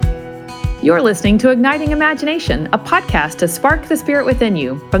You're listening to Igniting Imagination, a podcast to spark the spirit within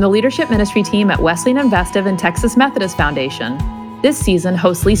you from the leadership ministry team at Wesleyan Investive and Texas Methodist Foundation. This season,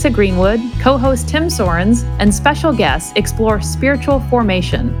 host Lisa Greenwood, co-host Tim Sorens, and special guests explore spiritual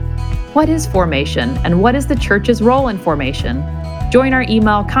formation. What is formation, and what is the church's role in formation? Join our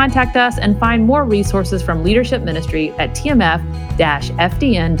email, contact us, and find more resources from leadership ministry at tmf-fdn.org.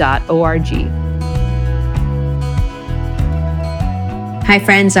 Hi,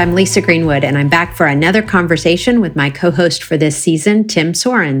 friends. I'm Lisa Greenwood, and I'm back for another conversation with my co-host for this season, Tim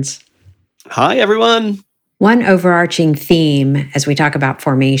Sorens. Hi, everyone. One overarching theme as we talk about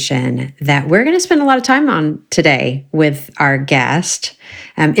formation that we're going to spend a lot of time on today with our guest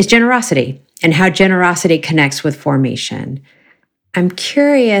is generosity and how generosity connects with formation. I'm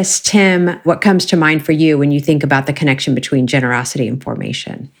curious, Tim, what comes to mind for you when you think about the connection between generosity and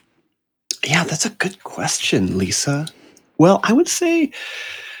formation? Yeah, that's a good question, Lisa. Well, I would say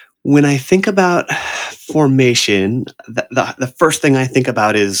when I think about formation, the first thing I think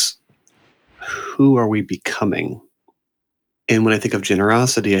about is who are we becoming? And when I think of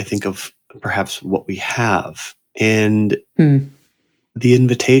generosity, I think of perhaps what we have. And the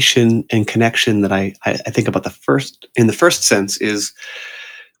invitation and connection that I think about in the first sense is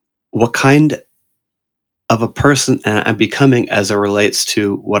what kind of a person I'm becoming as it relates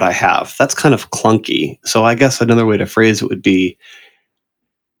to what I have. That's kind of clunky. So I guess another way to phrase it would be,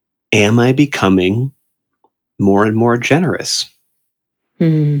 am I becoming more and more generous?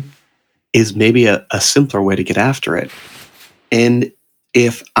 Is maybe a simpler way to get after it. And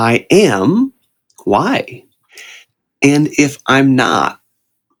if I am, why? And if I'm not,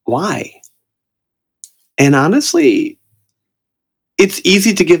 why? And honestly, it's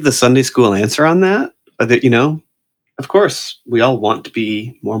easy to give the Sunday school answer on that. That, of course, we all want to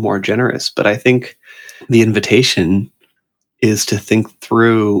be more and more generous, but I think the invitation is to think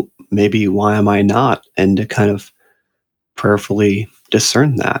through maybe why am I not, and to kind of prayerfully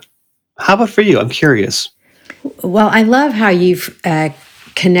discern that. How about for you? I'm curious. Well, I love how you've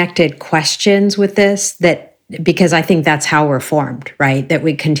connected questions with this, because I think that's how we're formed, right? That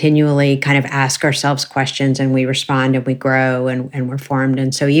we continually kind of ask ourselves questions and we respond and we grow and we're formed.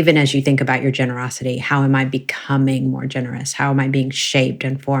 And so even as you think about your generosity, how am I becoming more generous? How am I being shaped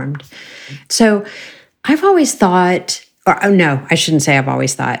and formed? So I've always thought, no, I shouldn't say I've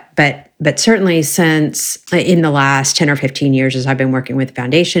always thought, but certainly since in the last 10 or 15 years as I've been working with the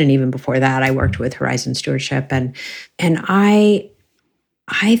foundation, and even before that, I worked with Horizon Stewardship. And I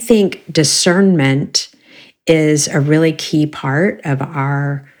think discernment is a really key part of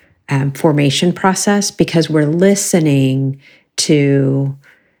our formation process, because we're listening to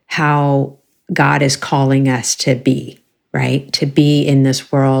how God is calling us to be, right? To be in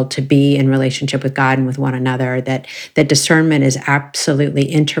this world, to be in relationship with God and with one another, that discernment is absolutely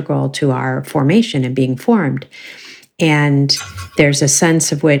integral to our formation and being formed. And there's a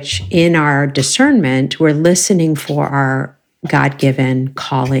sense of which in our discernment, we're listening for our God-given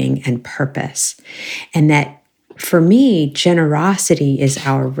calling and purpose. And that, for me, generosity is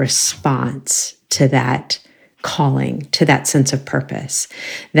our response to that calling, to that sense of purpose.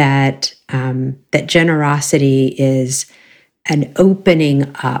 That generosity is an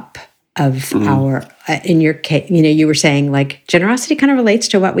opening up of our, in your case, you were saying like generosity kind of relates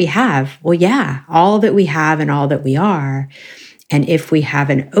to what we have. Well, yeah, all that we have and all that we are. And if we have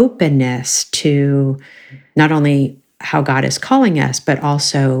an openness to not only how God is calling us, but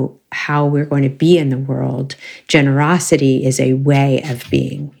also how we're going to be in the world, generosity is a way of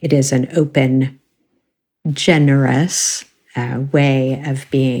being. It is an open, generous way of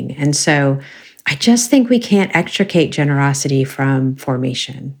being. And so I just think we can't extricate generosity from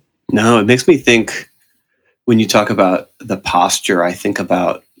formation. No, it makes me think, when you talk about the posture, I think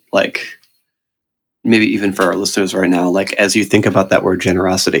about, like, maybe even for our listeners right now, like, as you think about that word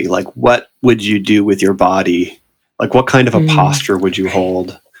generosity, like, what would you do with your body? Like, what kind of a posture would you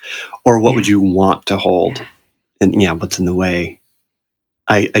hold? Or what would you want to hold? And what's in the way?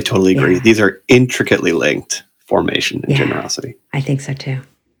 I totally agree. These are intricately linked, formation and generosity. I think so too.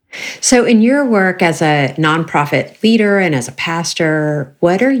 So in your work as a nonprofit leader and as a pastor,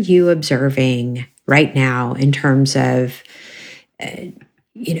 what are you observing right now in terms of,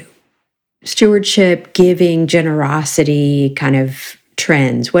 stewardship, giving, generosity kind of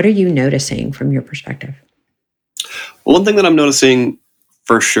trends? What are you noticing from your perspective? Well, one thing that I'm noticing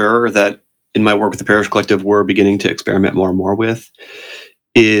for sure that in my work with the Parish Collective, we're beginning to experiment more and more with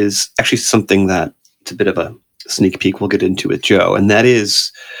is actually something that it's a bit of a sneak peek we'll get into with Joe. And that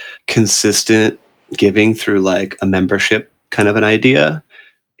is consistent giving through like a membership kind of an idea.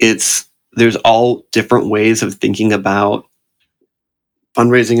 There's all different ways of thinking about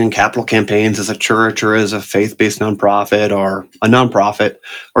fundraising and capital campaigns as a church or as a faith-based nonprofit or a nonprofit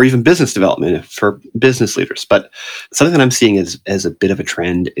or even business development for business leaders. But something that I'm seeing as a bit of a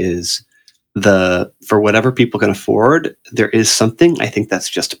trend is for whatever people can afford, there is something I think that's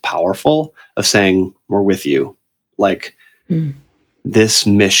just powerful of saying, we're with you. Like this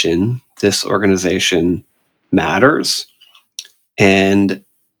mission, this organization matters. And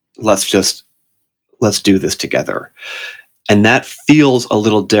let's do this together. And that feels a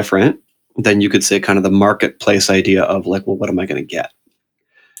little different than you could say kind of the marketplace idea of like, well, what am I going to get?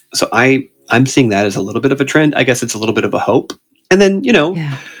 So I'm seeing that as a little bit of a trend. I guess it's a little bit of a hope. And then,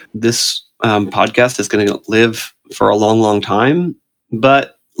 this podcast is going to live for a long, long time,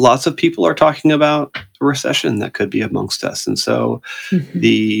 but lots of people are talking about a recession that could be amongst us. And so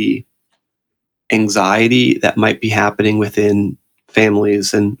the anxiety that might be happening within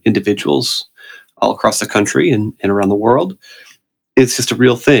families and individuals all across the country and around the world, it's just a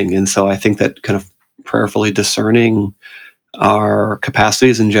real thing. And so I think that kind of prayerfully discerning our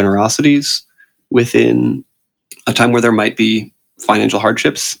capacities and generosities within a time where there might be financial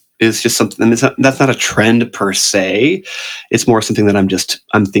hardships is just something that's not a trend per se. It's more something that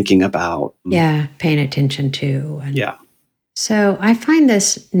I'm thinking about. Yeah, paying attention to. Yeah. So I find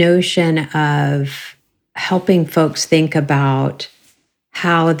this notion of helping folks think about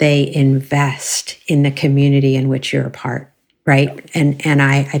how they invest in the community in which you're a part, right? And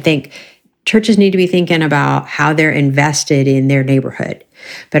I think churches need to be thinking about how they're invested in their neighborhood.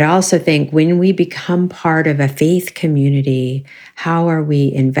 But I also think when we become part of a faith community, how are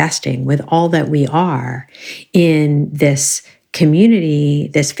we investing with all that we are in this community,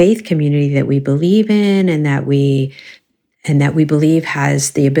 this faith community that we believe in and that we believe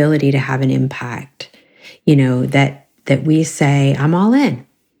has the ability to have an impact, that we say, I'm all in.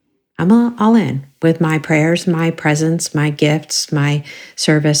 I'm all in with my prayers, my presence, my gifts, my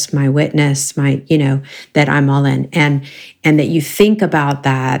service, my witness, that I'm all in. And that you think about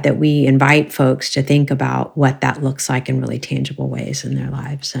that we invite folks to think about what that looks like in really tangible ways in their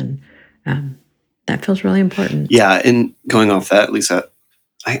lives. And that feels really important. Yeah. And going off that, Lisa,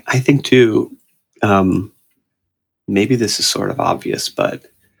 I think too, maybe this is sort of obvious, but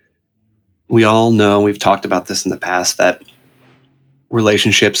we all know, we've talked about this in the past, that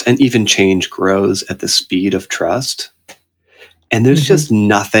relationships and even change grows at the speed of trust. And there's just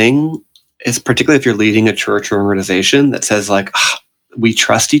nothing, it's particularly if you're leading a church or organization, that says like, we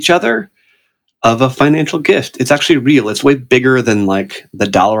trust each other, of a financial gift. It's actually real. It's way bigger than like the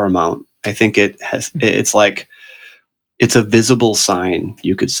dollar amount. I think it's like, it's a visible sign,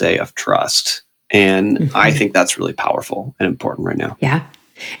 you could say, of trust. And I think that's really powerful and important right now. Yeah.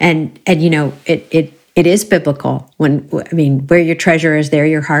 And it is biblical where your treasure is, there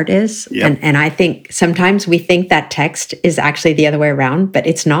your heart is. Yep. And I think sometimes we think that text is actually the other way around, but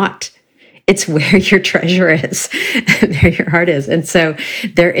it's not. It's where your treasure is, there your heart is. And so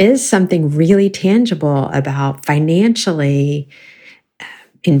there is something really tangible about financially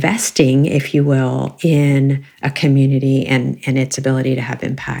investing, if you will, in a community and its ability to have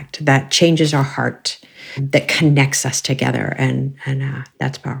impact that changes our heart, that connects us together. And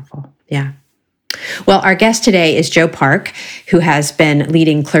that's powerful. Yeah. Well, our guest today is Joe Park, who has been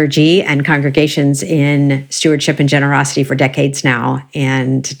leading clergy and congregations in stewardship and generosity for decades now.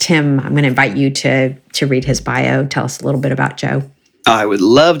 And Tim, I'm going to invite you to read his bio. Tell us a little bit about Joe. I would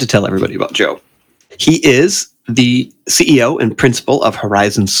love to tell everybody about Joe. He is the CEO and principal of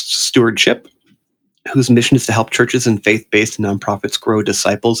Horizons Stewardship, whose mission is to help churches and faith-based nonprofits grow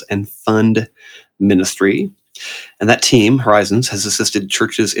disciples and fund ministry. And that team, Horizons, has assisted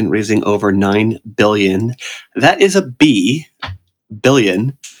churches in raising over $9 billion. That is a B,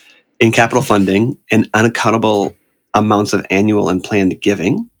 billion, in capital funding and unaccountable amounts of annual and planned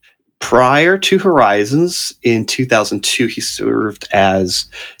giving. Prior to Horizons, in 2002, he served as,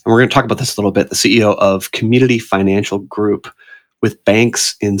 and we're going to talk about this a little bit, the CEO of Community Financial Group with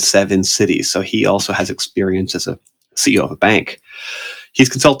banks in 7 cities. So he also has experience as a CEO of a bank. He's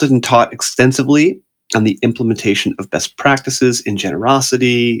consulted and taught extensively on the implementation of best practices in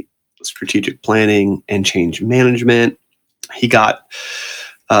generosity, strategic planning, and change management. He got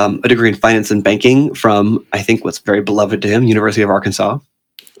a degree in finance and banking from, I think, what's very beloved to him, University of Arkansas,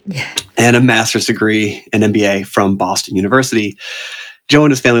 and a master's degree, an MBA from Boston University. Joe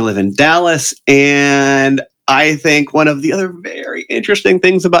and his family live in Dallas, and I think one of the other very interesting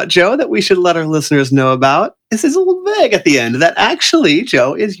things about Joe that we should let our listeners know about is his little vague at the end, that actually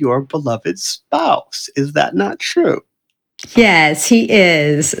Joe is your beloved spouse. Is that not true? Yes, he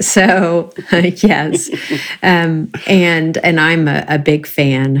is. So yes. And I'm a big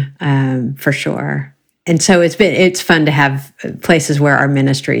fan, for sure. And so it's fun to have places where our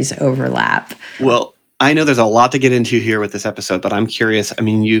ministries overlap. Well, I know there's a lot to get into here with this episode, but I'm curious. I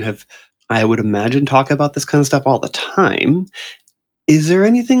mean, you have, I would imagine, talk about this kind of stuff all the time. Is there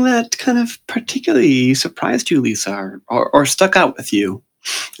anything that kind of particularly surprised you, Lisa, or stuck out with you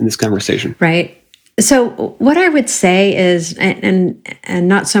in this conversation? Right. So what I would say is, and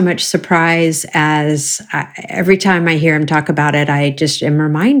not so much surprise as every time I hear him talk about it, I just am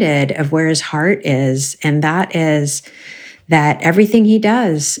reminded of where his heart is. And that is that everything he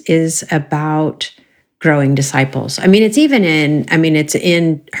does is about growing disciples. I mean, it's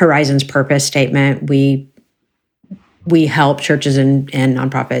in Horizon's purpose statement. We help churches and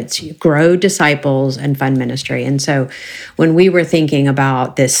nonprofits grow disciples and fund ministry. And so when we were thinking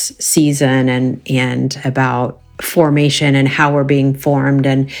about this season and about formation and how we're being formed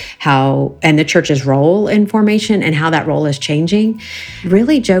and the church's role in formation and how that role is changing,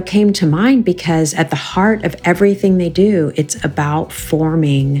 really Joe came to mind because at the heart of everything they do, it's about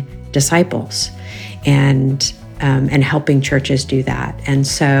forming disciples and helping churches do that. And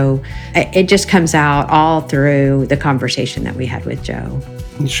so it just comes out all through the conversation that we had with Joe.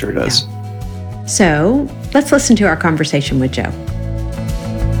 It sure does. Yeah. So let's listen to our conversation with Joe.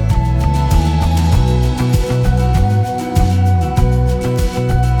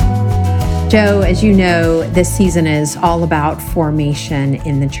 Joe, as you know, this season is all about formation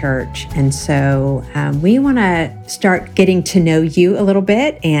in the church. And so we want to start getting to know you a little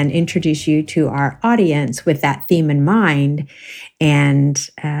bit and introduce you to our audience with that theme in mind. And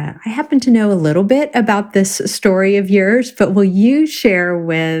I happen to know a little bit about this story of yours, but will you share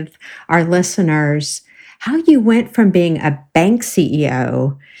with our listeners how you went from being a bank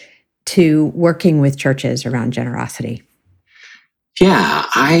CEO to working with churches around generosity? Yeah,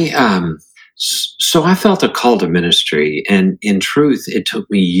 So I felt a call to ministry, and in truth, it took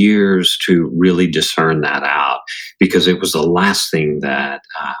me years to really discern that out because it was the last thing that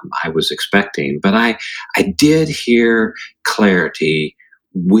I was expecting. But I did hear clarity.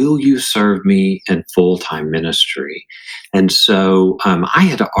 Will you serve me in full-time ministry? And so I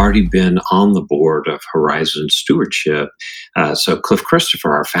had already been on the board of Horizon Stewardship. So Cliff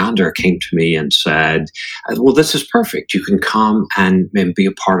Christopher, our founder, came to me and said, well, this is perfect. You can come and be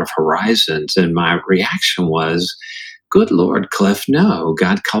a part of Horizons. And my reaction was, good Lord, Cliff, no,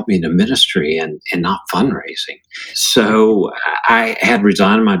 God called me into ministry and not fundraising. So I had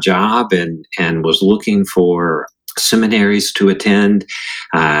resigned my job and was looking for seminaries to attend.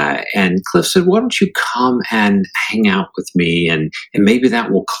 And Cliff said, why don't you come and hang out with me? And maybe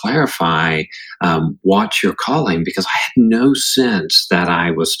that will clarify what you're calling, because I had no sense that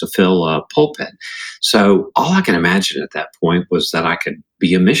I was to fill a pulpit. So all I can imagine at that point was that I could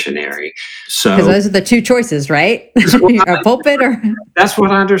be a missionary. So because those are the two choices, right? A pulpit or... That's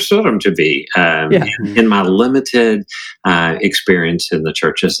what I understood them to be in my limited experience in the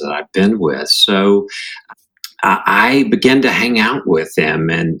churches that I've been with. So I began to hang out with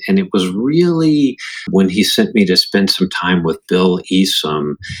him, and it was really when he sent me to spend some time with Bill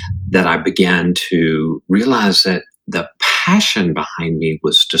Esom that I began to realize that the passion behind me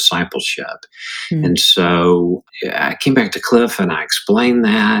was discipleship. And so I came back to Cliff and I explained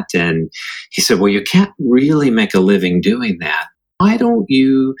that, and he said, well, you can't really make a living doing that. Why don't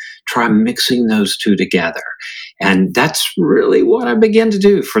you try mixing those two together? And that's really what I began to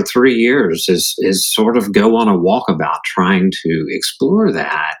do for 3 years is sort of go on a walkabout trying to explore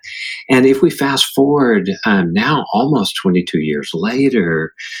that. And if we fast forward now, almost 22 years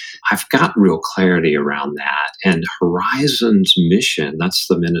later, I've got real clarity around that. And Horizon's mission, that's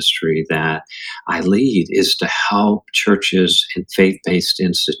the ministry that I lead, is to help churches and faith-based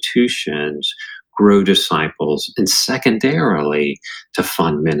institutions grow disciples, and secondarily to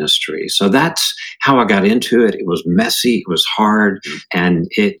fund ministry. So that's how I got into it. It was messy, it was hard, and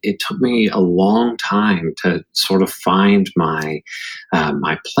it took me a long time to sort of find my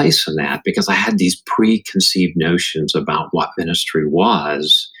place in that, because I had these preconceived notions about what ministry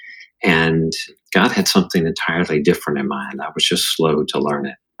was, and God had something entirely different in mind. I was just slow to learn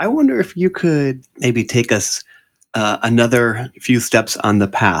it. I wonder if you could maybe take us another few steps on the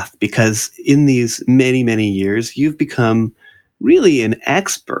path, because in these many, many years, you've become really an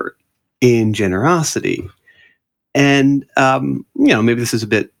expert in generosity. And, maybe this is a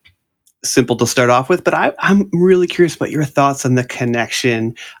bit simple to start off with, but I'm really curious about your thoughts on the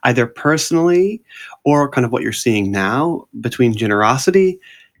connection, either personally or kind of what you're seeing now, between generosity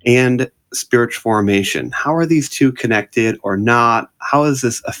and spiritual formation. How are these two connected or not? How does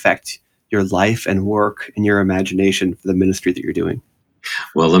this affect your life and work and your imagination for the ministry that you're doing?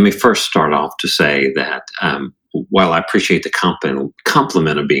 Well, let me first start off to say that while I appreciate the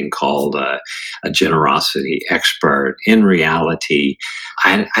compliment of being called a generosity expert, in reality,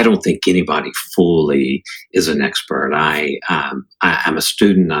 I don't think anybody fully is an expert. I'm a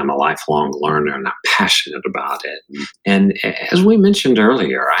student, I'm a lifelong learner, and I'm passionate about it. And as we mentioned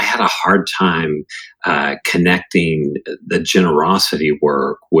earlier, I had a hard time connecting the generosity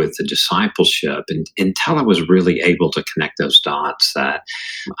work with the discipleship until I was really able to connect those dots that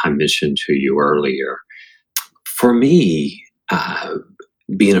I mentioned to you earlier. For me,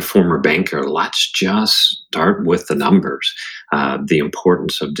 being a former banker, let's just start with the numbers, the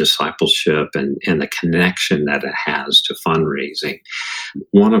importance of discipleship and the connection that it has to fundraising.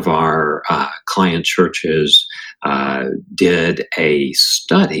 One of our client churches did a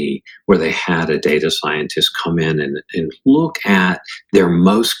study where they had a data scientist come in and look at their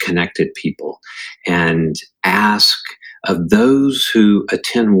most connected people and ask of those who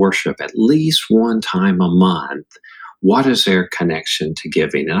attend worship at least one time a month, what is their connection to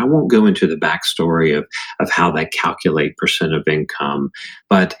giving? And I won't go into the backstory of how they calculate percent of income,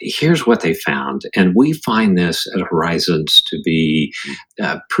 but here's what they found. And we find this at Horizons to be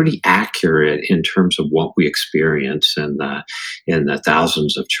pretty accurate in terms of what we experience in the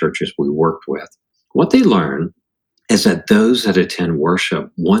thousands of churches we worked with. What they learned is that those that attend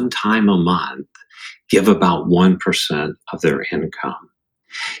worship one time a month give about 1% of their income.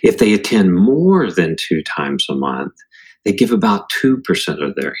 If they attend more than 2 times a month, they give about 2%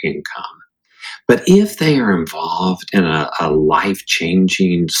 of their income. But if they are involved in a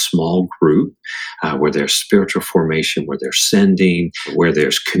life-changing small group where there's spiritual formation, where there's sending, where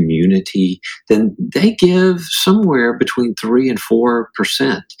there's community, then they give somewhere between 3 and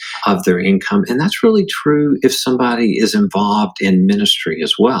 4% of their income. And that's really true if somebody is involved in ministry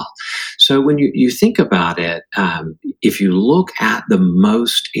as well. So when you think about it, if you look at the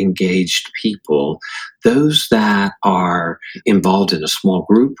most engaged people, those that are involved in a small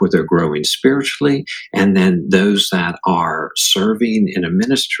group where they're growing spiritually, and then those that are serving in a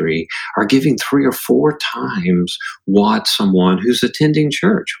ministry are giving 3 or 4 times what someone who's attending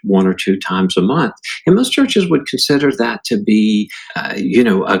church 1 or 2 times a month. And most churches would consider that to be,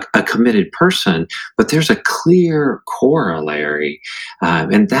 a committed person, but there's a clear corollary,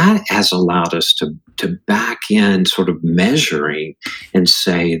 and that has allowed us to back in sort of measuring and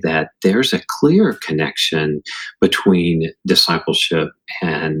say that there's a clear connection between discipleship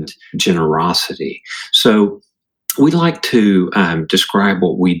and generosity. So we like to describe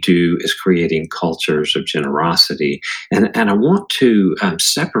what we do as creating cultures of generosity. And I want to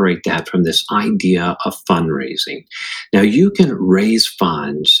separate that from this idea of fundraising. Now, you can raise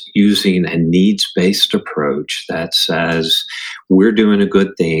funds using a needs-based approach that says, we're doing a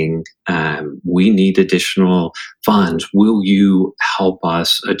good thing, we need additional funds, will you help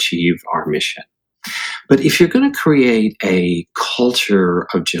us achieve our mission? But if you're going to create a culture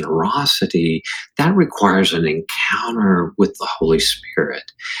of generosity, that requires an encounter with the Holy Spirit.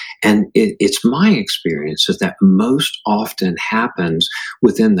 And it's my experience that most often happens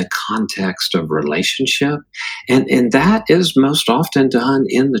within the context of relationship. And that is most often done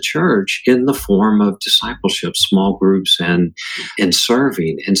in the church in the form of discipleship, small groups, and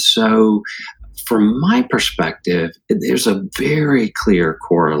serving. And so from my perspective, there's a very clear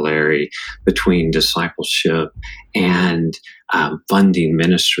corollary between discipleship and funding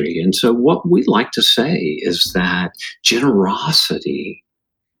ministry. And so what we like to say is that generosity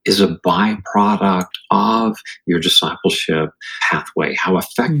is a byproduct of your discipleship pathway. How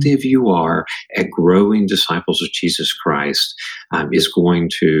effective you are at growing disciples of Jesus Christ is going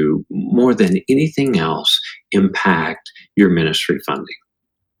to, more than anything else, impact your ministry funding.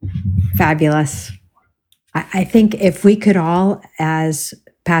 Fabulous. I think if we could all, as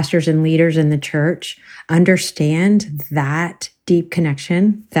pastors and leaders in the church, understand that deep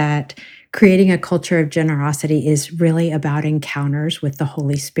connection, that creating a culture of generosity is really about encounters with the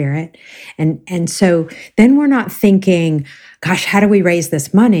Holy Spirit. And so then we're not thinking, gosh, how do we raise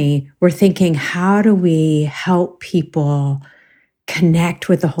this money? We're thinking, how do we help people connect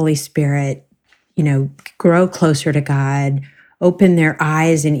with the Holy Spirit, grow closer to God, open their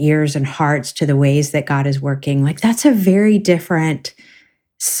eyes and ears and hearts to the ways that God is working. Like, that's a very different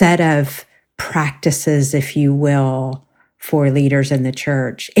set of practices, if you will, for leaders in the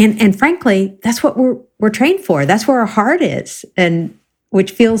church. And frankly, that's what we're trained for. That's where our heart is, and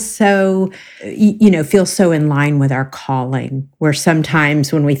which feels so in line with our calling, where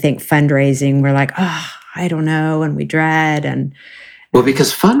sometimes when we think fundraising, we're like, oh, I don't know, and we dread. Well,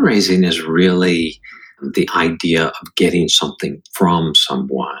 because fundraising is really the idea of getting something from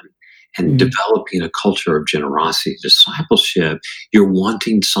someone. and developing a culture of generosity. Discipleship, you're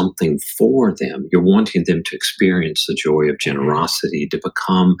wanting something for them. You're wanting them to experience the joy of generosity, to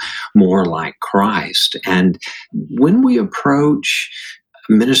become more like Christ. And when we approach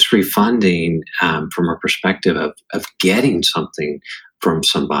ministry funding from a perspective of getting something from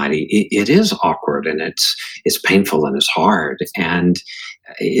somebody, it is awkward, and it's painful, and it's hard, and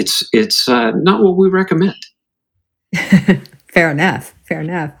it's not what we recommend. Fair enough.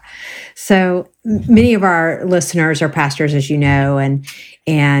 So many of our listeners are pastors, as you know,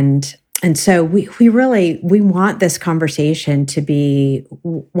 and so we want this conversation to be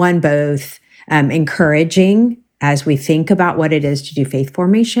one, both encouraging as we think about what it is to do faith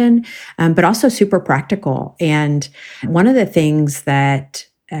formation, but also super practical. And one of the things that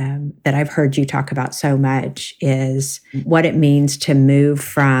I've heard you talk about so much is what it means to move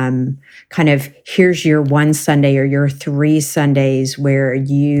from kind of, here's your one Sunday or your 3 Sundays where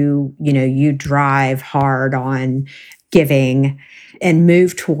you drive hard on giving, and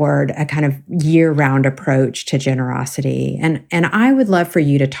move toward a kind of year-round approach to generosity. And I would love for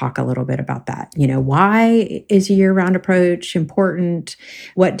you to talk a little bit about that. Why is a year-round approach important?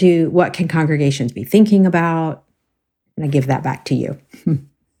 What can congregations be thinking about? And I give that back to you.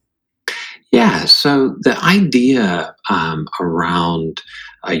 Yeah, so the idea around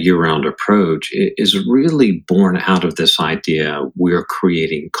a year-round approach is really born out of this idea we're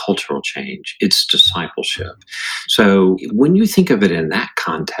creating cultural change. It's discipleship. So when you think of it in that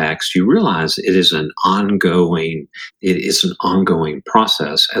context, you realize it is an ongoing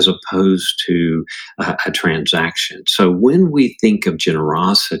process as opposed to a transaction. So when we think of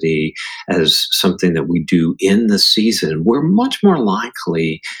generosity as something that we do in the season, we're much more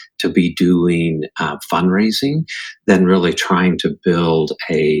likely to be doing fundraising than really trying to build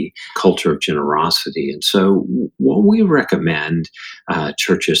a culture of generosity. And so what we recommend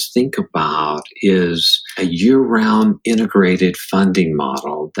churches think about is a year-round integrated funding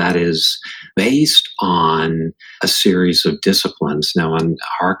model that is based on a series of disciplines. Now, in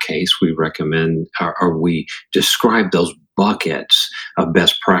our case, we recommend, or we describe those buckets of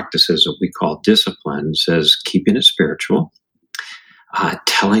best practices that we call disciplines as keeping it spiritual,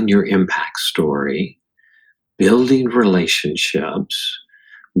 telling your impact story, building relationships,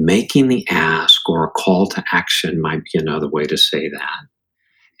 making the ask or a call to action might be another way to say that,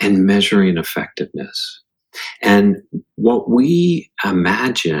 and measuring effectiveness. And what we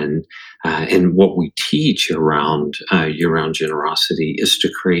imagine and what we teach around year-round generosity is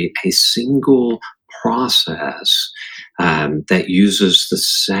to create a single process that uses the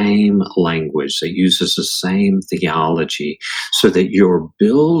same language, that uses the same theology, so that you're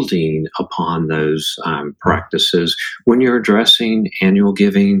building upon those practices when you're addressing annual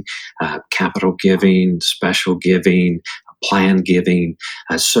giving, capital giving, special giving, planned giving,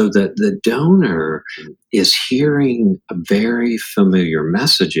 so that the donor is hearing very familiar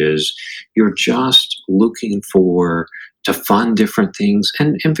messages. You're just looking to fund different things.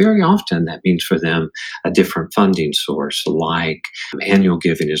 And very often that means for them a different funding source, like annual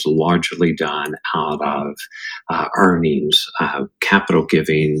giving is largely done out of earnings. Capital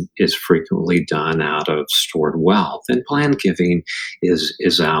giving is frequently done out of stored wealth. And planned giving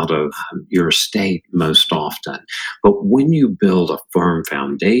is out of your estate most often. But when you build a firm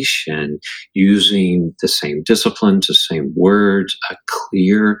foundation using the same disciplines, the same words, a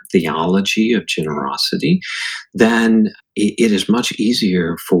clear theology of generosity, then it is much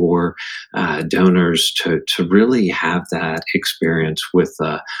easier for donors to really have that experience with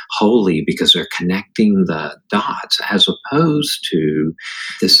the holy, because they're connecting the dots, as opposed to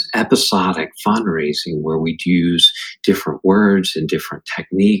this episodic fundraising where we'd use different words and different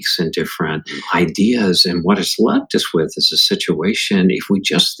techniques and different ideas. And what it's left us with is a situation, if we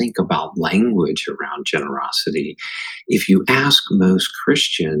just think about language around generosity, if you ask most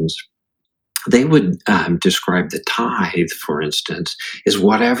Christians, they would describe the tithe, for instance, as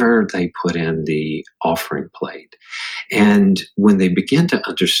whatever they put in the offering plate. And when they begin to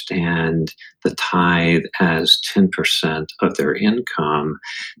understand the tithe as 10% of their income,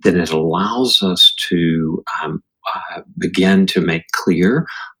 then it allows us to begin to make clear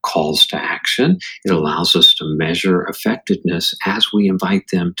calls to action. It allows us to measure effectiveness as we invite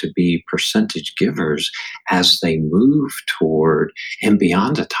them to be percentage givers as they move toward and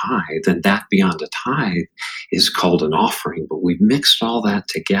beyond a tithe. And that beyond a tithe is called an offering, but we've mixed all that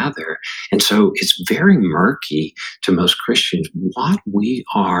together. And so it's very murky to most Christians what we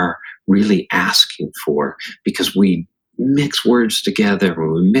are really asking for, because we mix words together,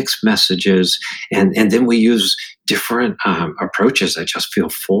 when we mix messages, and then we use different approaches that just feel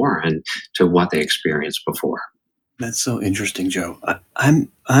foreign to what they experienced before. That's so interesting, Joe.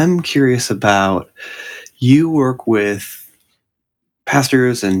 I'm curious about, you work with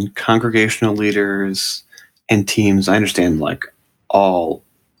pastors and congregational leaders and teams, I understand, like all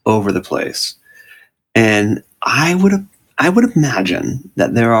over the place. And I would imagine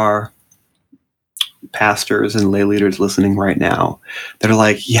that there are pastors and lay leaders listening right now that are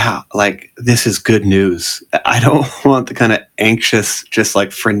like, yeah, like this is good news. I don't want the kind of anxious, just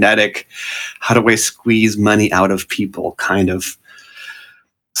like frenetic, how do I squeeze money out of people kind of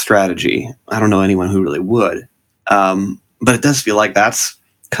strategy. I don't know anyone who really would. But it does feel like that's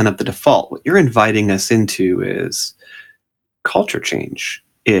kind of the default. What you're inviting us into is culture change.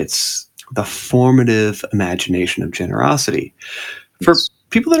 It's the formative imagination of generosity. For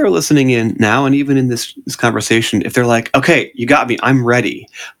people that are listening in now, and even in this conversation, if they're like, okay, you got me, I'm ready,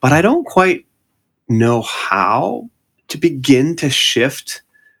 but I don't quite know how to begin to shift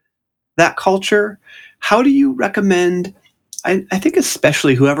that culture, how do you recommend? I think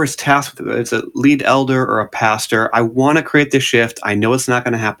especially whoever's tasked with it, it's a lead elder or a pastor, I want to create this shift. I know it's not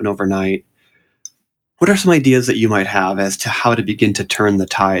going to happen overnight. What are some ideas that you might have as to how to begin to turn the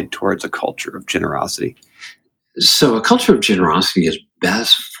tide towards a culture of generosity? So, a culture of generosity is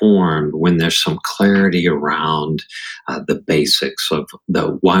best formed when there's some clarity around the basics of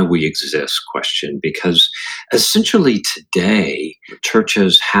the why we exist question. Because essentially, today,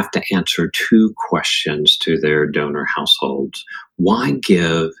 churches have to answer two questions to their donor households: why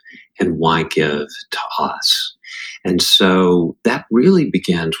give, and why give to us? And so that really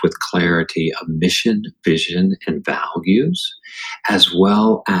begins with clarity of mission, vision, and values, as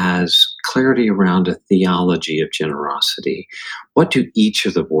well as clarity around a theology of generosity. What do each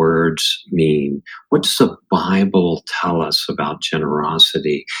of the words mean? What does the Bible tell us about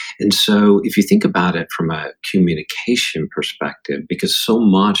generosity? And so, if you think about it from a communication perspective, because so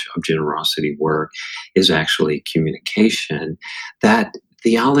much of generosity work is actually communication, that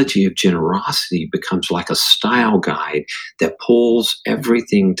theology of generosity becomes like a style guide that pulls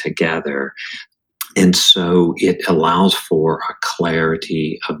everything together, and so it allows for a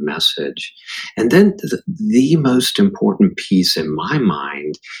clarity of message. And then the most important piece in my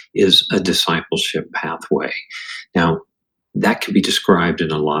mind is a discipleship pathway. Now, that can be described in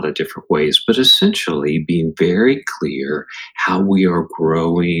a lot of different ways, but essentially being very clear how we are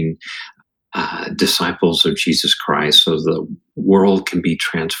growing disciples of Jesus Christ so the world can be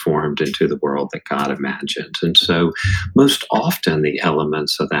transformed into the world that God imagined. And so, most often, the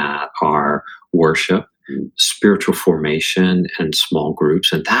elements of that are worship, spiritual formation, and small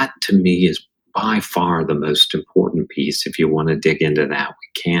groups. And that to me is by far the most important piece. If you want to dig into that,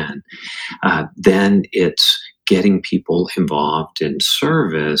 we can. Then it's getting people involved in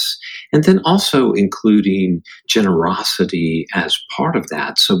service, and then also including generosity as part of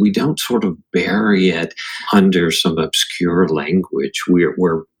that. So we don't sort of bury it under some obscure language.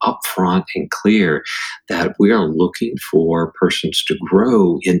 We're upfront and clear that we are looking for persons to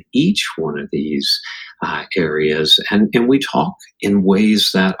grow in each one of these areas. And we talk in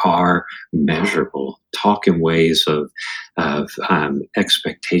ways that are measurable, talk in ways of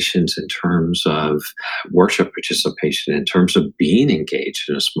expectations in terms of worship participation, in terms of being engaged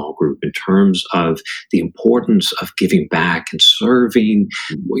in a small group, in terms of the importance of giving back and serving,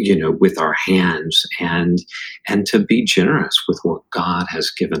 with our hands, and to be generous with what God has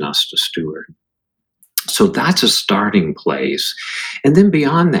given us to steward. So that's a starting place. And then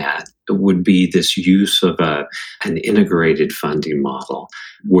beyond that would be this use of an integrated funding model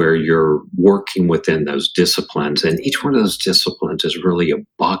where you're working within those disciplines. And each one of those disciplines is really a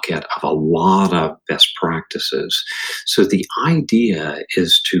bucket of a lot of best practices. So the idea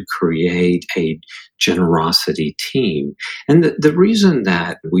is to create a generosity team. And the reason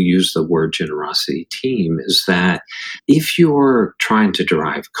that we use the word generosity team is that if you're trying to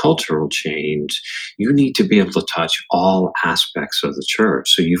drive cultural change, you need to be able to touch all aspects of the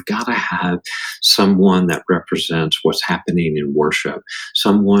church. So you've got to have someone that represents what's happening in worship,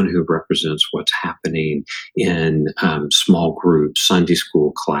 someone who represents what's happening in small groups, Sunday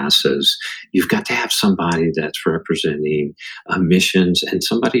school classes. You've got to have somebody that's representing missions, and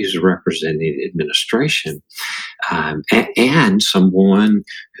somebody who's representing administration, and someone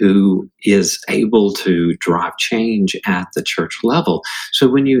who is able to drive change at the church level. So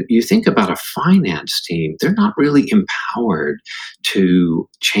when you think about a finance team, they're not really empowered to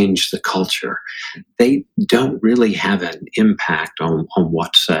change the culture. They don't really have an impact on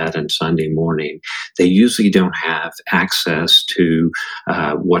what's said on Sunday morning. They usually don't have access to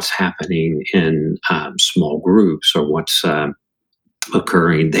what's happening in small groups or what's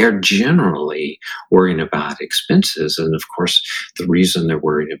occurring, they're generally worrying about expenses. And of course, the reason they're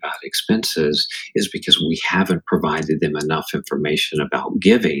worried about expenses is because we haven't provided them enough information about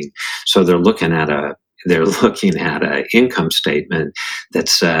giving. So they're looking at an income statement that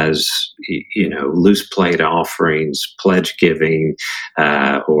says, loose plate offerings, pledge giving,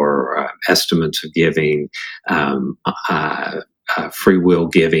 or estimates of giving, free will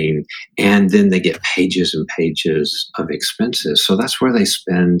giving, and then they get pages and pages of expenses. So that's where they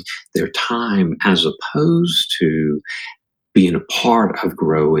spend their time, as opposed to being a part of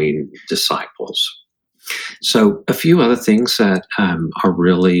growing disciples. So a few other things that are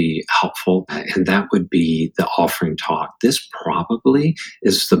really helpful, and that would be the offering talk. This probably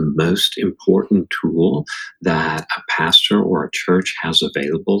is the most important tool that a pastor or a church has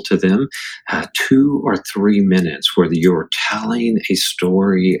available to them. 2 or 3 minutes where you're telling a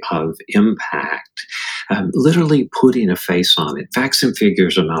story of impact, literally putting a face on it. Facts and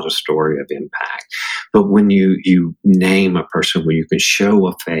figures are not a story of impact, but when you name a person, when you can show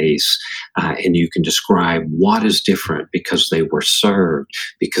a face, and you can describe what is different because they were served,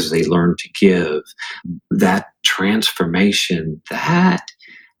 because they learned to give, that transformation, that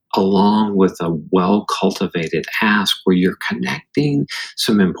along with a well-cultivated ask where you're connecting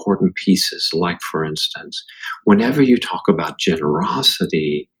some important pieces. Like, for instance, whenever you talk about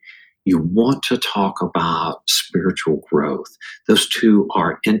generosity, you want to talk about spiritual growth. Those two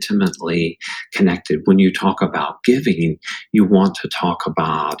are intimately connected. When you talk about giving, you want to talk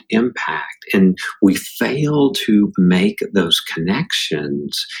about impact. And we fail to make those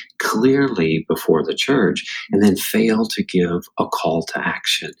connections clearly before the church, and then fail to give a call to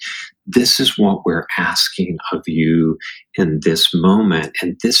action. This is what we're asking of you in this moment,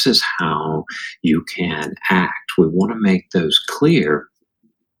 and this is how you can act. We want to make those clear.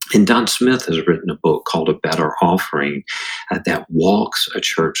 And Don Smith has written a book called A Better Offering that walks a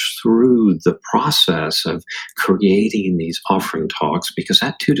church through the process of creating these offering talks, because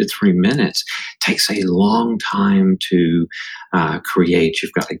that 2 to 3 minutes takes a long time to create.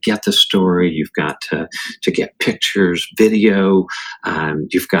 You've got to get the story, you've got to get pictures, video,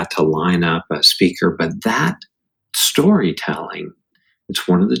 you've got to line up a speaker. But that storytelling, it's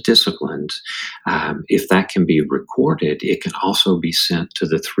one of the disciplines. If that can be recorded, it can also be sent to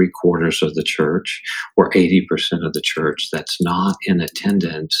the 3/4 of the church or 80% of the church that's not in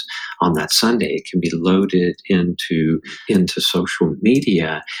attendance on that Sunday. It can be loaded into social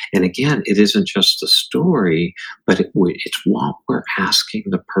media. And again, it isn't just the story, but it's what we're asking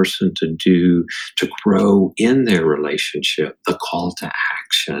the person to do to grow in their relationship, the call to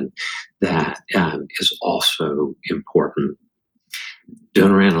action that is also important.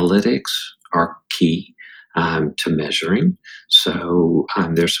 Donor analytics are key to measuring. So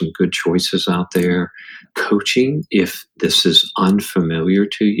there's some good choices out there. Coaching, if this is unfamiliar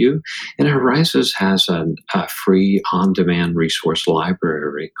to you. And Horizons has a free on-demand resource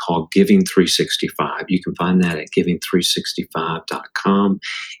library called Giving 365. You can find that at giving365.com.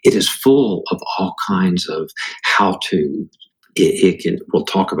 It is full of all kinds of how-to. We'll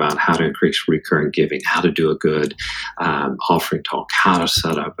talk about how to increase recurring giving, how to do a good offering talk, how to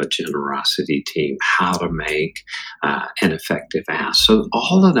set up a generosity team, how to make an effective ask. So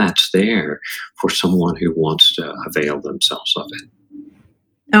all of that's there for someone who wants to avail themselves of it.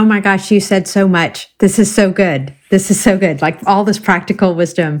 Oh my gosh, you said so much. This is so good. This is so good. Like all this practical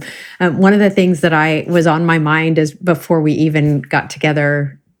wisdom. One of the things that I was on my mind is before we even got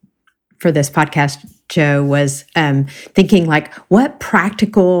together for this podcast, Joe, was thinking like, what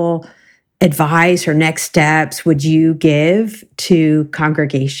practical advice or next steps would you give to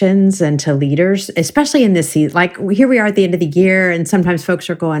congregations and to leaders, especially in this season? Like here we are at the end of the year, and sometimes folks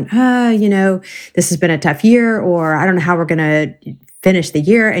are going, this has been a tough year, or I don't know how we're going to finish the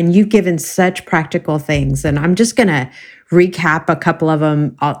year. And you've given such practical things. And I'm just going to recap a couple of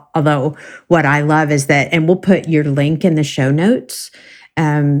them. Although what I love is that, and we'll put your link in the show notes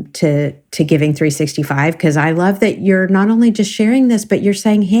to Giving 365, because I love that you're not only just sharing this, but you're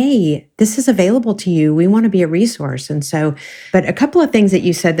saying, hey, this is available to you. We want to be a resource. And so, but a couple of things that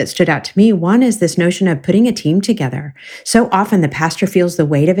you said that stood out to me. One is this notion of putting a team together. So often the pastor feels the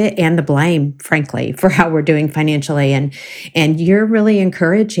weight of it and the blame, frankly, for how we're doing financially. And you're really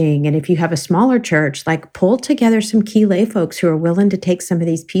encouraging. And if you have a smaller church, like pull together some key lay folks who are willing to take some of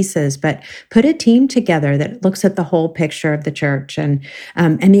these pieces, but put a team together that looks at the whole picture of the church and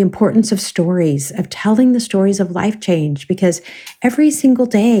the importance of stories, of telling the stories of life change, because every single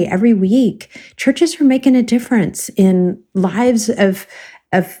day, every week, churches are making a difference in lives of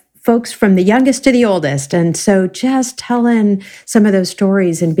folks from the youngest to the oldest. And so just telling some of those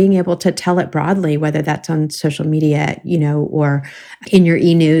stories and being able to tell it broadly, whether that's on social media, or in your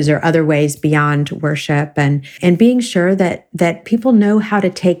e-news or other ways beyond worship, and being sure that people know how to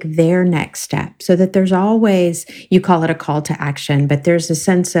take their next step, so that there's always, you call it a call to action, but there's a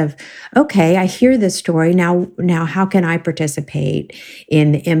sense of, okay, I hear this story. Now how can I participate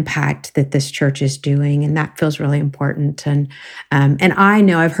in the impact that this church is doing? And that feels really important. And I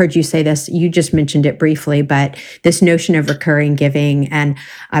know I've heard you say this, you just mentioned it briefly, but this notion of recurring giving, and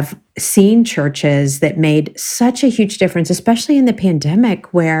I've seen churches that made such a huge difference, especially in the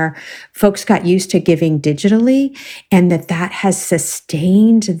pandemic, where folks got used to giving digitally, and that has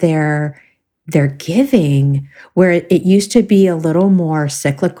sustained their giving, where it used to be a little more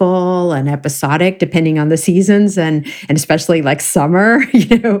cyclical and episodic depending on the seasons, and especially like summer,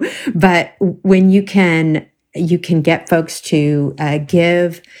 but when you can get folks to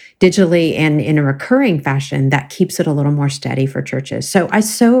give digitally and in a recurring fashion, that keeps it a little more steady for churches. So I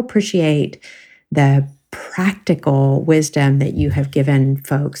so appreciate the practical wisdom that you have given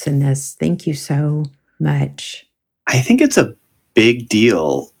folks in this. Thank you so much. I think it's a big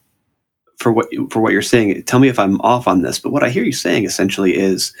deal for what you're saying. Tell me if I'm off on this, but what I hear you saying essentially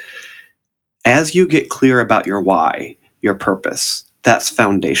is, as you get clear about your why, your purpose, that's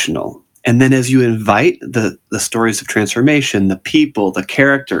foundational. And then as you invite the stories of transformation, the people, the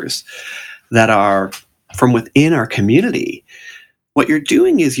characters that are from within our community, what you're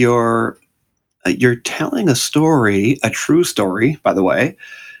doing is you're telling a story, a true story, by the way,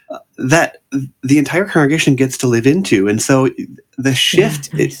 that the entire congregation gets to live into. And so the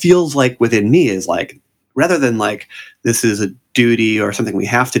shift, it feels like within me, is like, rather than like, this is a duty or something we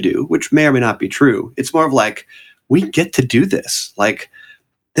have to do, which may or may not be true, it's more of like, we get to do this. Like,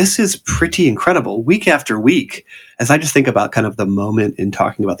 this is pretty incredible. Week after week, as I just think about kind of the moment in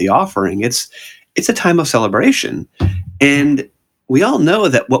talking about the offering, it's a time of celebration. And we all know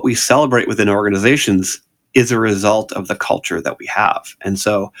that what we celebrate within organizations is a result of the culture that we have. And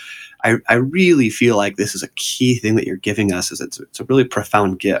so I really feel like this is a key thing that you're giving us. Is it's a really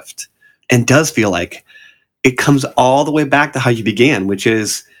profound gift, and does feel like it comes all the way back to how you began, which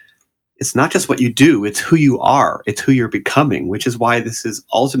is, it's not just what you do, it's who you are, it's who you're becoming, which is why this is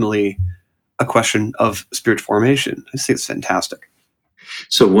ultimately a question of spirit formation. I just think it's fantastic.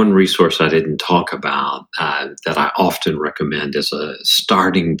 So one resource I didn't talk about that I often recommend as a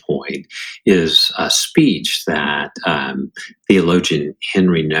starting point is a speech that theologian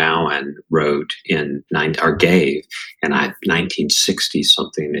Henry Nouwen wrote gave in 1960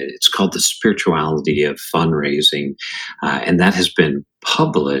 something. It's called The Spirituality of Fundraising, and that has been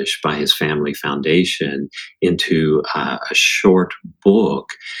published by his family foundation into a short book.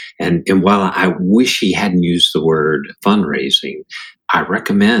 And while I wish he hadn't used the word fundraising, I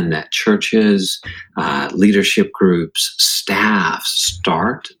recommend that churches, leadership groups, staff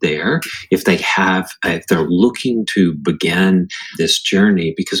start there if they're looking to begin this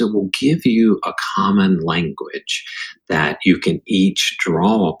journey, because it will give you a common language that you can each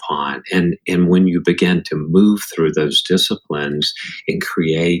draw upon. And when you begin to move through those disciplines and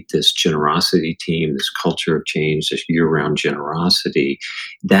create this generosity team, this culture of change, this year-round generosity,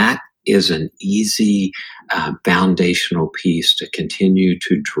 that is an easy foundational piece to continue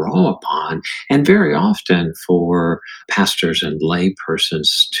to draw upon, and very often for pastors and lay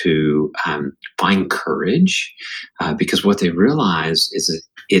persons to find courage, because what they realize is that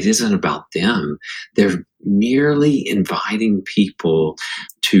it isn't about them. They're merely inviting people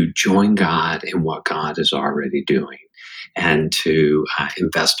to join God in what God is already doing, and to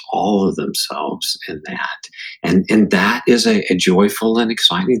invest all of themselves in that. And that is a joyful and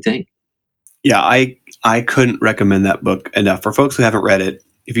exciting thing. Yeah, I couldn't recommend that book enough. For folks who haven't read it,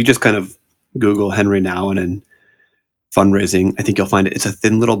 if you just kind of Google Henry Nouwen and fundraising, I think you'll find it. It's a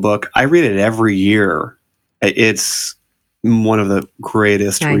thin little book. I read it every year. It's one of the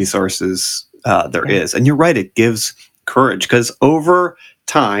greatest resources there is. And you're right, it gives courage, because over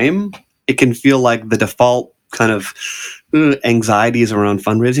time, it can feel like the default kind of anxieties around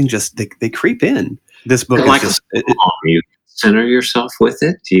fundraising they creep in. This book is just... you center yourself with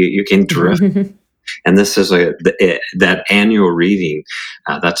it. You can drift. And this is that annual reading.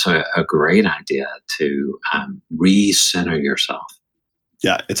 That's a great idea to re-center yourself.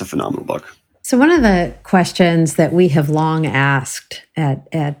 Yeah, it's a phenomenal book. So one of the questions that we have long asked at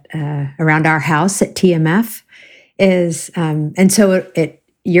around our house at TMF is, and so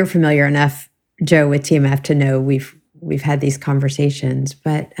you're familiar enough, Joe, with TMF to know we've had these conversations.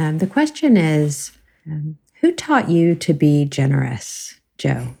 But the question is, who taught you to be generous,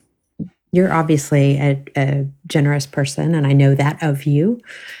 Joe? You're obviously a generous person, and I know that of you.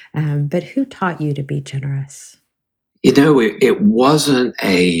 But who taught you to be generous? It wasn't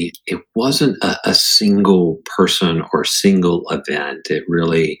a single person or single event. It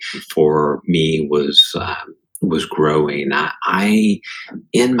really, for me, was growing. I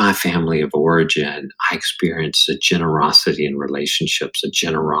in my family of origin, I experienced a generosity in relationships, a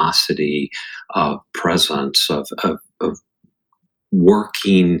generosity of presence, of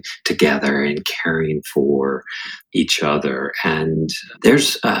working together and caring for each other. And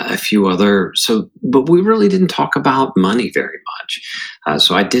there's a few other, but we really didn't talk about money very much.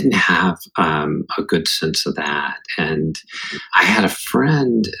 So I didn't have a good sense of that. And I had a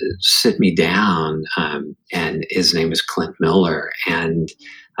friend sit me down, and his name is Clint Miller. And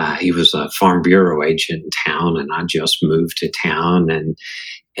he was a Farm Bureau agent in town, and I just moved to town.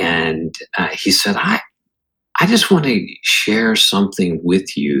 And he said, I just want to share something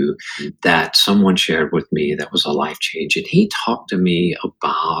with you that someone shared with me that was a life change. And he talked to me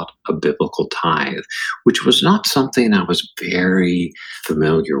about a biblical tithe, which was not something I was very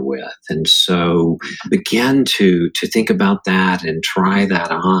familiar with. And so I began to think about that and try that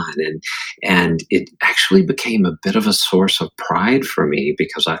on. And it actually became a bit of a source of pride for me,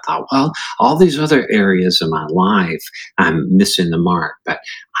 because I thought, well, all these other areas in my life, I'm missing the mark, but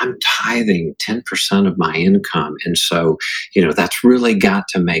I'm tithing 10% of my income. And so, that's really got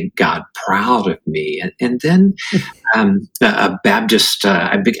to make God proud of me. And then a Baptist,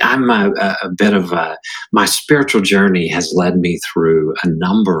 I'm a bit of my spiritual journey has led me through a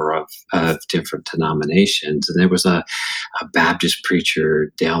number of different denominations. And there was a Baptist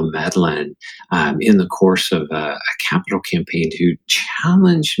preacher, Dale Medlin, in the course of a capital campaign, who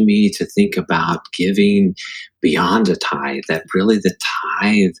challenged me to think about giving beyond a tithe, that really the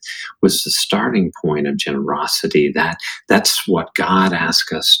tithe was the starting point of generosity. That's what God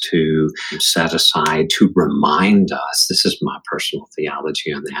asked us to set aside to remind us. This is my personal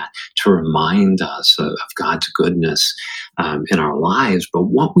theology on that, to remind us of God's goodness in our lives. But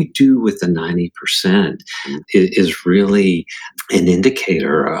what we do with the 90% is really an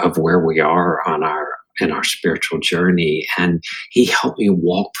indicator of where we are in our spiritual journey. And he helped me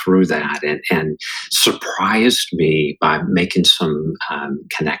walk through that and surprised me by making some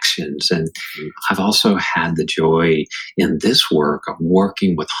connections. And I've also had the joy in this work of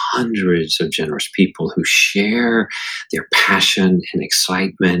working with hundreds of generous people who share their passion and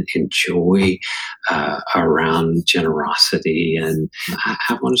excitement and joy around generosity. And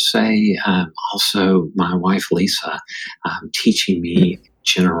I want to say also my wife, Lisa, teaching me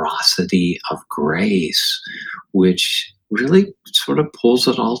generosity of grace, which really sort of pulls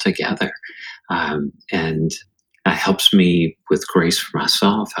it all together, and helps me with grace for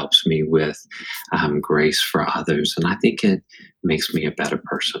myself, helps me with grace for others. And I think it makes me a better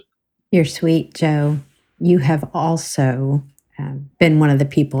person. You're sweet, Joe. You have also been one of the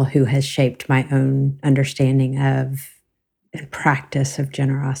people who has shaped my own understanding of and practice of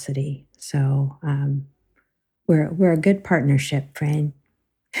generosity. So we're a good partnership, friend.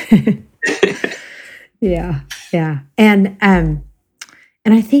 Yeah. And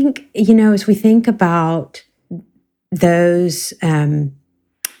I think, as we think about those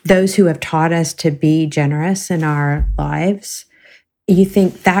who have taught us to be generous in our lives, you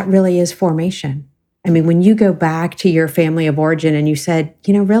think that really is formation. I mean, when you go back to your family of origin and you said,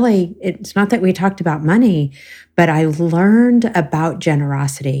 really, it's not that we talked about money, but I learned about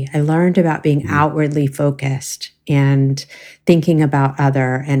generosity. I learned about being outwardly focused and thinking about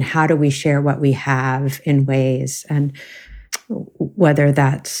other, and how do we share what we have in ways, and whether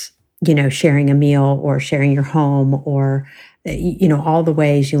that's, sharing a meal or sharing your home, or, all the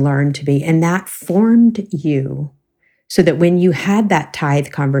ways you learn to be. And that formed you, so that when you had that tithe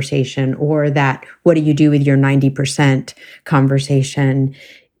conversation, or that what do you do with your 90% conversation,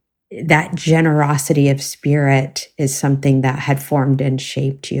 that generosity of spirit is something that had formed and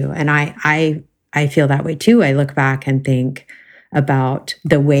shaped you. And I feel that way too. I look back and think about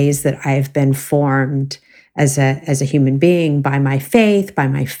the ways that I've been formed as a human being by my faith, by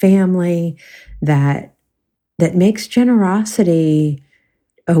my family, that makes generosity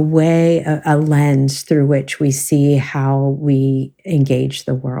a way, a lens through which we see how we engage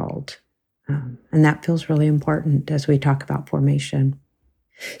the world. And that feels really important as we talk about formation.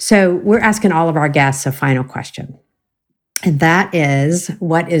 So we're asking all of our guests a final question. And that is,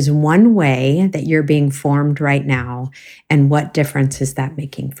 what is one way that you're being formed right now, and what difference is that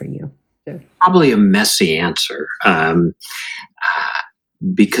making for you? Probably a messy answer,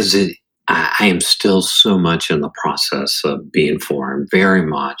 because I am still so much in the process of being formed, very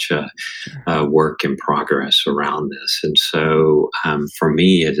much a work in progress around this. And so for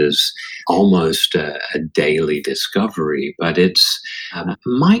me, it is almost a daily discovery, but it's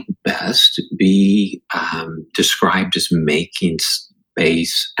might best be described as making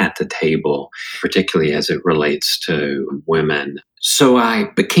space at the table, particularly as it relates to women. So I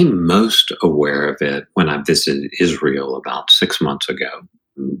became most aware of it when I visited Israel about 6 months ago,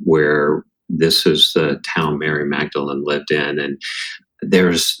 where this is the town Mary Magdalene lived in. And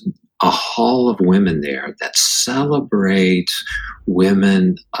there's a hall of women there that celebrates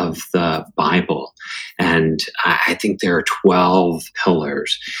women of the Bible. And I think there are 12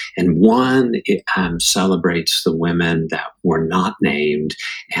 pillars. And one celebrates the women that were not named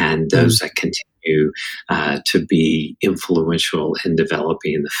and those that continue to be influential in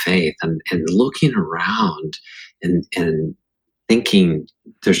developing the faith. And looking around and thinking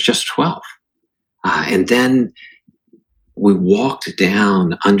there's just 12. And then we walked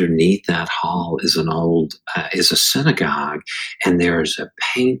down underneath that hall is is a synagogue, and there's a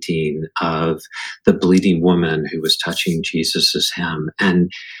painting of the bleeding woman who was touching Jesus's hem. And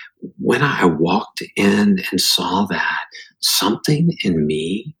when I walked in and saw that, something in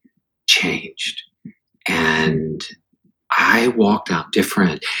me changed, and I walked out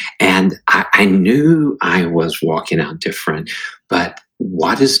different. And I knew I was walking out different, but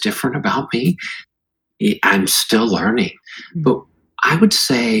what is different about me? I'm still learning. But I would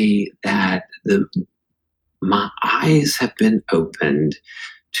say that my eyes have been opened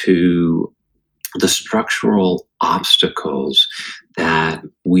to the structural obstacles that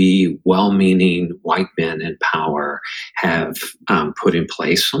we well-meaning white men in power have put in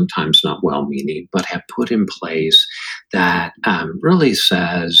place, sometimes not well-meaning, but have put in place that really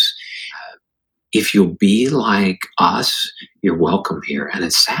says, if you'll be like us, you're welcome here.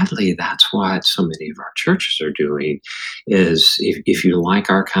 And sadly, that's what so many of our churches are doing, is if you like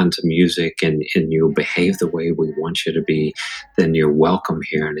our kinds of music and you'll behave the way we want you to be, then you're welcome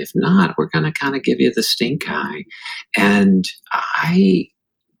here. And if not, we're going to kind of give you the stink eye. And I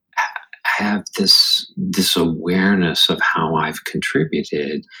have this awareness of how I've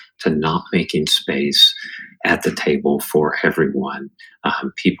contributed to not making space at the table for everyone,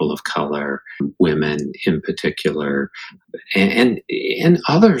 people of color, women in particular, and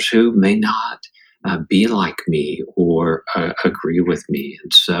others who may not be like me or agree with me.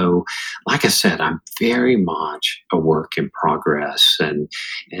 And so, like I said, I'm very much a work in progress and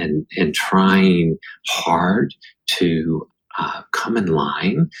trying hard to come in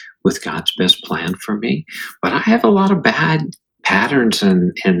line with God's best plan for me. But I have a lot of bad patterns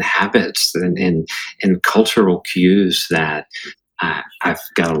and habits and cultural cues that I've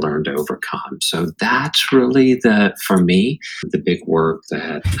got to learn to overcome. So that's really for me, the big work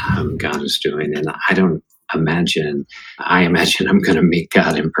that God is doing. And I imagine I'm going to meet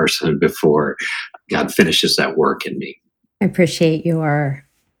God in person before God finishes that work in me. I appreciate your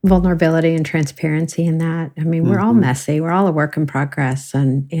vulnerability and transparency in that. I mean, we're all messy. We're all a work in progress.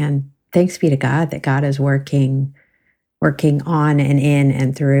 And thanks be to God that God is working on and in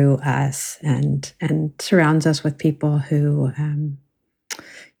and through us and surrounds us with people who,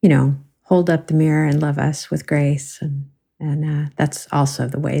 hold up the mirror and love us with grace. And that's also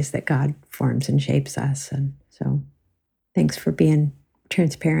the ways that God forms and shapes us. And so thanks for being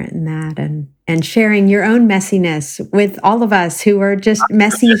transparent in that and sharing your own messiness with all of us who are just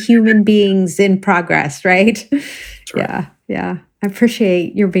messy human beings in progress, right? Right. Yeah. I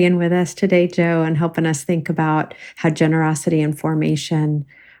appreciate your being with us today, Joe, and helping us think about how generosity and formation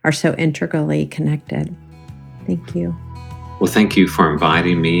are so integrally connected. Thank you. Well, thank you for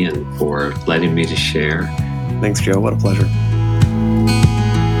inviting me and for letting me to share. Thanks, Joe. What a pleasure.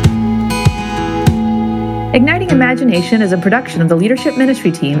 Igniting Imagination is a production of the Leadership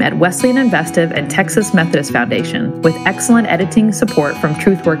Ministry team at Wesleyan Investive and Texas Methodist Foundation, with excellent editing support from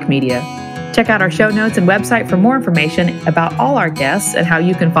TruthWork Media. Check out our show notes and website for more information about all our guests and how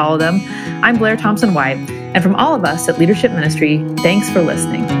you can follow them. I'm Blair Thompson White, and from all of us at Leadership Ministry, thanks for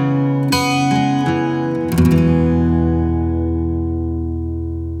listening.